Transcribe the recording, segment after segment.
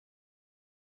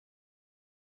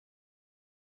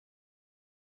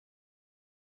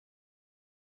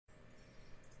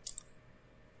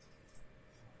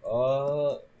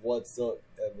What's up,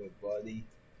 everybody?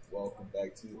 Welcome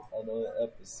back to another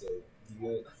episode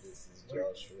here. This is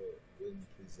Joshua Witten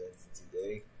presents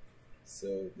today.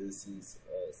 So this is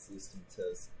system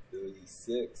test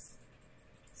 36.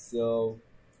 So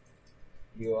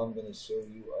here I'm going to show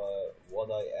you what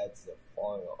I add to the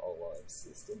fire alarm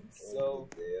system. So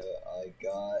there I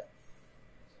got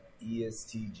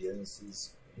EST Genesis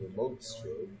remote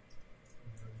strobe.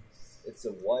 It's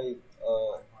a white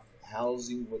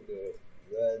housing with a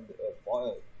red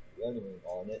fire rendering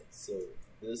on it. So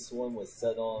this one was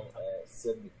set on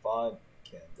 75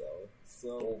 candela.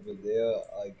 So over there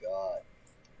I got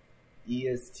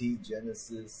EST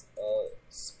Genesis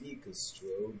speaker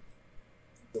strobe.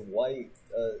 The white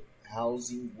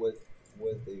housing with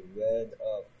a red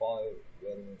fire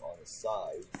rendering on the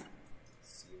sides.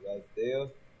 See right there.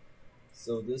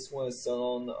 So this one is set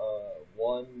on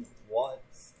 1 watt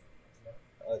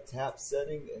tap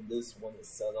setting, and this one is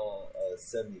set on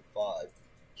 75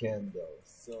 candle.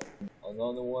 So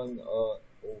another one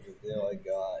over there I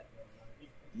got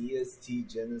EST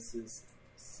Genesis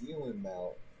ceiling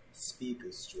mount speaker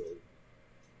strobe.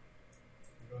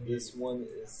 This one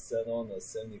is set on a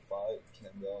 75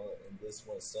 candela, and this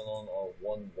one is set on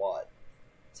 1 watt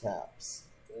taps.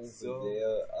 Over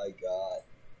there I got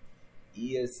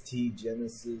EST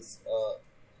Genesis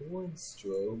horn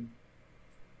strobe.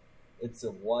 It's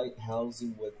a white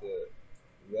housing with a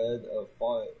red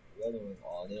fire rendering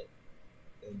on it,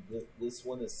 and this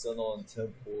one is set on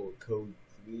temporal code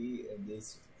 3, and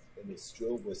the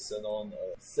strobe was set on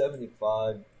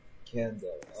 75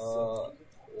 candela.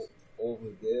 Over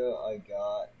there I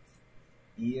got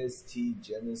EST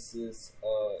Genesis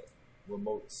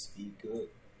remote speaker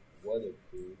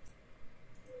weatherproof.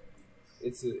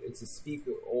 It's a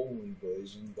speaker only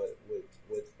version, but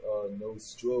with no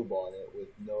strobe on it, with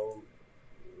no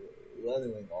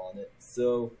lettering on it.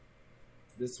 So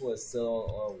this was set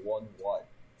on 1 watt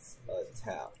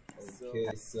tap.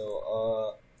 Okay,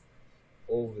 so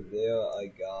over there I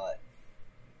got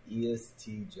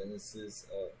EST Genesis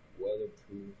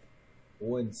weatherproof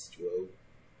horn strobe.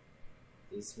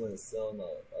 This one is set on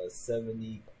a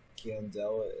 70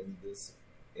 candela,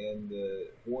 and the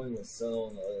horn was set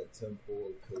on a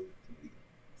temporal code 3.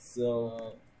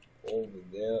 So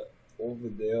over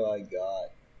there I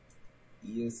got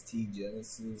EST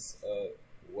Genesis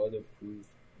weatherproof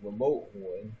remote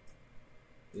horn.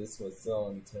 This was set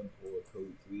on temporal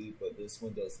code 3, but this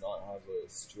one does not have a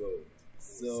strobe.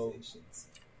 So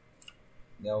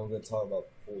now we're going to talk about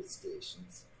pull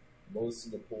stations. Most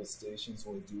of the pull stations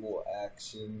were dual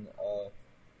action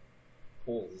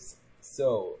pulls.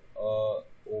 So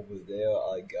over there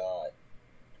I got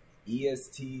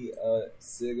EST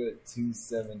Ciga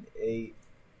 278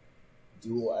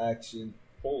 dual action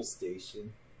pull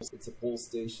station. It's a pull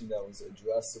station that was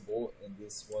addressable, and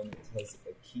this one has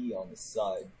a key on the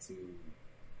side to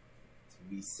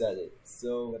reset it.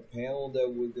 So the panel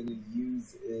that we're going to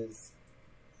use is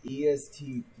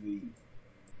EST3.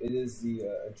 It is the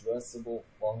addressable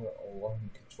fire alarm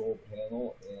control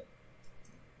panel,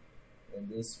 and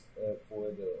this for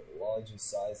the larger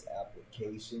size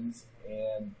applications.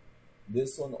 And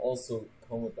this one also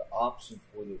comes with the option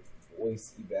for the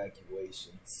voice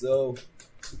evacuation. So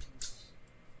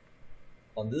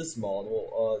on this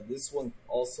model, this one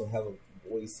also have a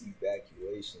voice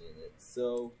evacuation in it.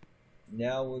 So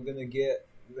now we're gonna get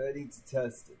ready to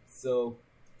test it. So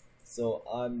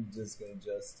I'm just gonna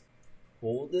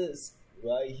pull this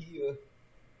right here.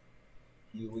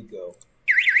 Here we go.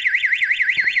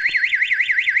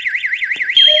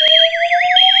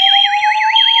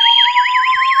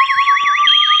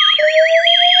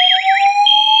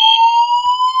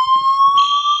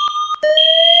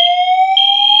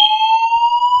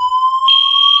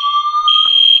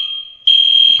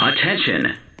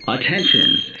 Attention!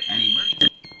 Attention!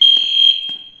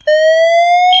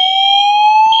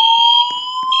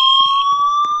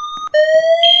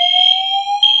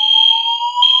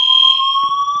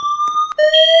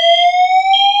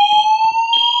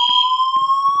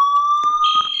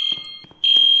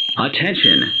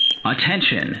 Attention!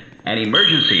 Attention! An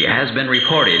emergency has been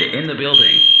reported in the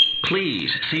building.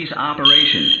 Please cease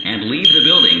operation and leave the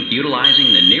building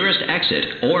utilizing the nearest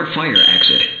exit or fire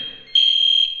exit.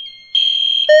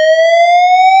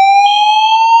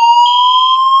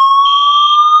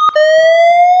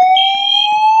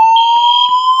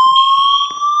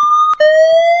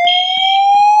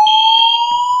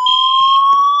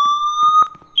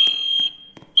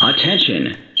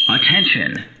 Attention!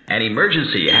 Attention! An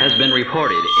emergency has been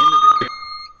reported in the building.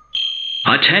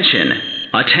 Attention!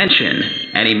 Attention!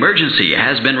 An emergency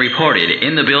has been reported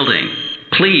in the building.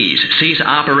 Please cease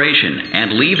operation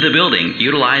and leave the building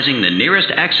utilizing the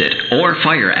nearest exit or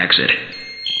fire exit.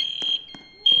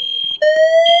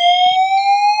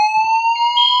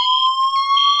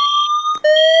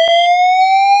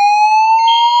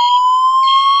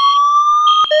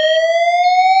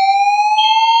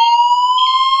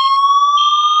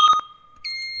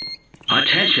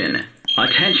 Attention,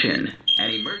 attention, an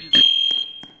emergency.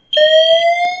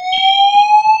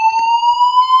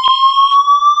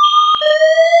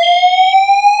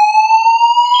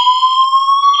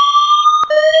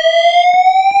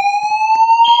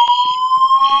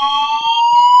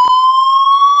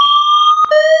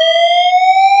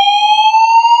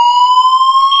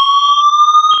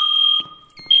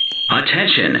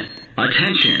 Attention,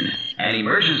 attention, an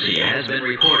emergency has been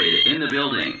reported in the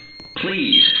building.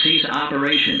 Please cease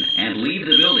operation and leave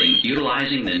the building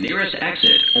utilizing the nearest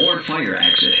exit or fire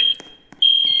exit.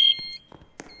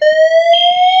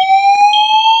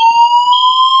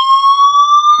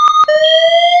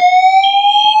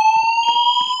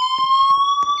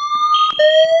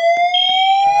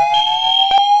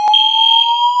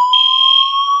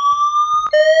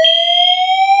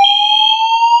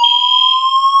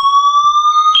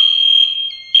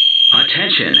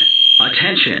 Attention,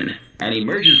 attention, an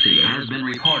emergency has been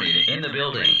reported in the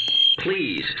building.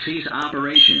 Please cease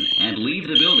operation and leave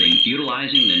the building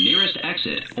utilizing the nearest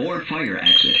exit or fire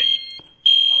exit.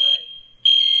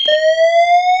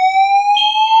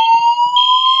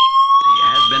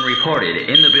 Has been reported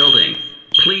in the building.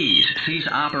 Please cease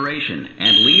operation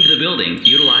and leave the building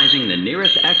utilizing the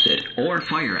nearest exit or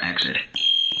fire exit.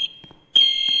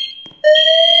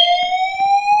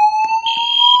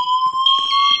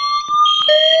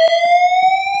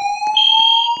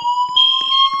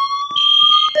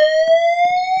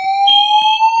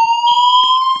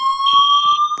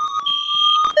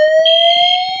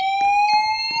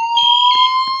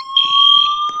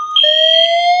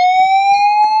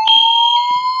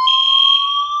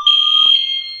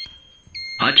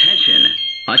 Attention,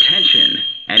 attention,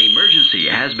 an emergency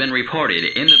has been reported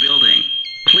in the building.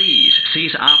 Please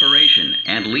cease operation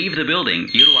and leave the building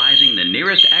utilizing the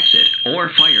nearest exit or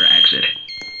fire exit.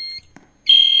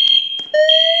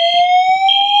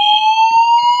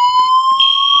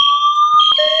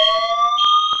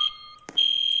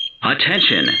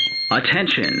 Attention,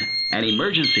 attention, an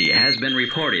emergency has been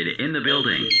reported in the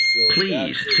building.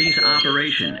 Please cease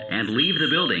operation and leave the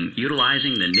building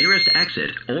utilizing the nearest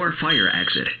exit or fire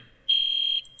exit.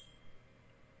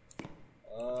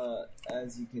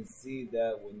 As you can see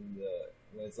that when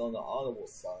it's on the audible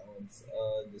silence,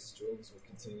 the strobes will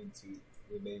continue to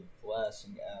remain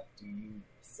flashing after you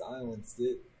silenced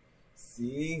it.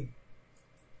 See?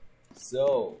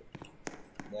 So,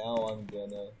 now I'm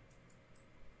gonna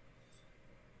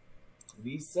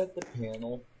reset the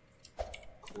panel,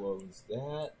 close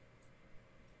that.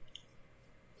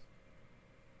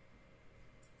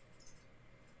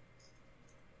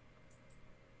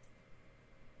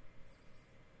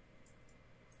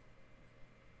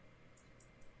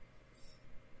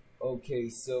 Okay,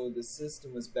 so the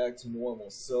system is back to normal.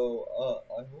 So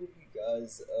I hope you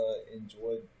guys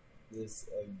enjoyed this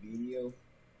video,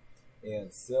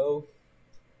 and so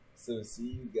see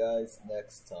you guys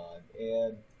next time,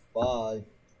 and bye.